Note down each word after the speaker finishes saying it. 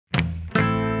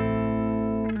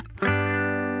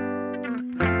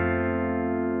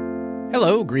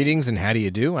Hello, greetings, and how do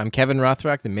you do? I'm Kevin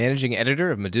Rothrock, the managing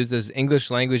editor of Meduza's English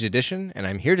Language Edition, and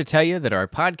I'm here to tell you that our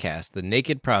podcast, The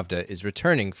Naked Pravda, is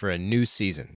returning for a new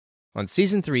season. On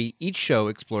Season 3, each show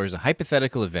explores a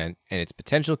hypothetical event and its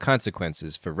potential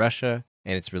consequences for Russia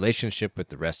and its relationship with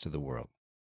the rest of the world.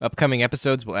 Upcoming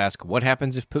episodes will ask, what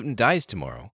happens if Putin dies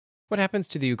tomorrow? What happens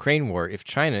to the Ukraine war if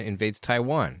China invades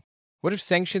Taiwan? What if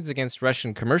sanctions against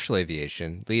Russian commercial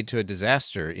aviation lead to a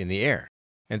disaster in the air?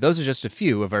 And those are just a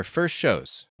few of our first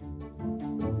shows.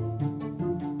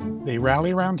 They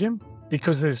rally around him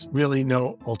because there's really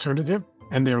no alternative,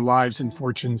 and their lives and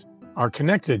fortunes are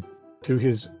connected to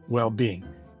his well-being.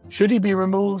 Should he be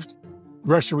removed,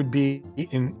 Russia would be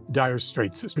in dire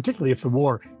straits, particularly if the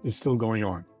war is still going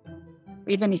on.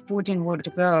 Even if Putin would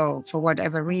go for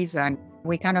whatever reason,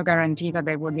 we cannot guarantee that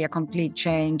there would be a complete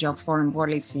change of foreign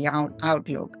policy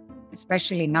outlook,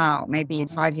 especially now, maybe in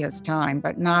 5 years' time.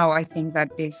 But now I think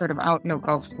that the sort of outlook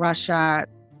of Russia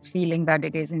feeling that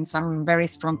it is in some very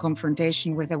strong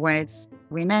confrontation with the West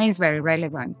remains very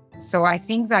relevant. So I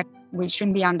think that we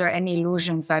shouldn't be under any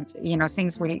illusions that,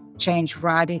 things will change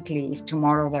radically if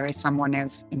tomorrow there is someone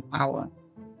else in power.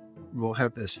 We'll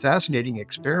have this fascinating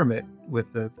experiment with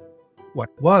what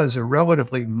was a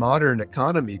relatively modern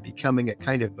economy becoming a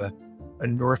kind of a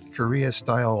North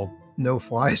Korea-style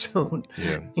no-fly zone,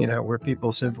 where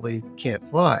people simply can't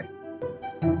fly.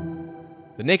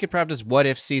 The Naked Pravda's What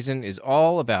If season is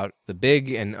all about the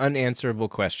big and unanswerable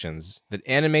questions that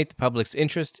animate the public's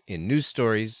interest in news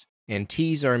stories and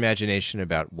tease our imagination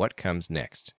about what comes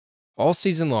next. All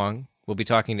season long, we'll be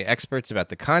talking to experts about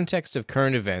the context of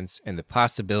current events and the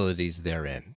possibilities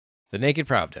therein. The Naked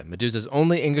Pravda, Meduza's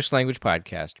only English language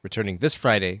podcast, returning this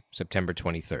Friday, September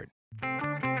 23rd.